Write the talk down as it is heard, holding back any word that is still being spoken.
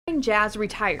Jazz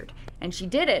retired, and she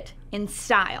did it in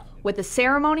style with a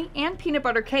ceremony and peanut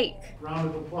butter cake. Round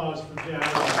of applause for Jazz.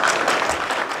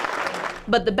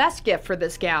 But the best gift for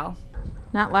this gal,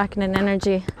 not lacking in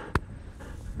energy,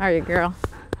 are you, girl?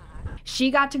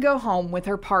 She got to go home with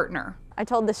her partner. I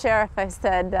told the sheriff, I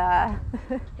said,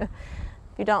 if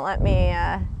you don't let me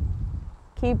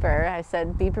keep her, I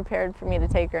said, be prepared for me to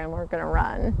take her and we're gonna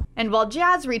run. And while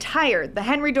Jazz retired, the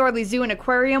Henry Doorly Zoo and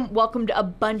Aquarium welcomed a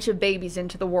bunch of babies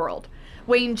into the world.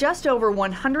 Weighing just over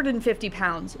 150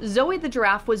 pounds, Zoe the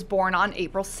giraffe was born on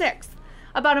April 6th.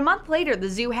 About a month later, the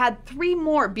zoo had 3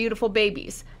 more beautiful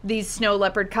babies. These snow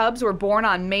leopard cubs were born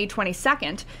on May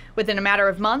 22nd. Within a matter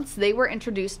of months, they were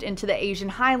introduced into the Asian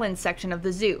Highlands section of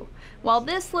the zoo, while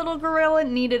this little gorilla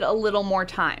needed a little more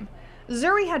time.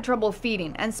 Zuri had trouble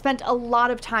feeding and spent a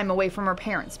lot of time away from her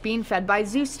parents, being fed by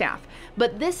zoo staff.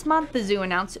 But this month, the zoo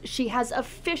announced she has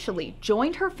officially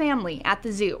joined her family at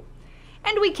the zoo.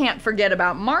 And we can't forget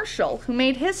about Marshall, who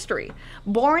made history.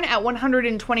 Born at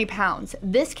 120 pounds,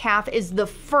 this calf is the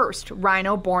first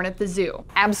rhino born at the zoo.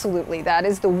 Absolutely, that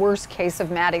is the worst case of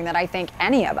matting that I think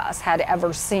any of us had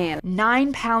ever seen.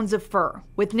 9 pounds of fur,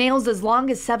 with nails as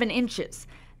long as 7 inches.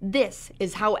 This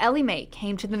is how Ellie Mae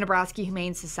came to the Nebraska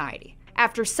Humane Society.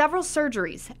 After several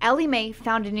surgeries, Ellie Mae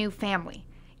found a new family,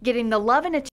 getting the love and attention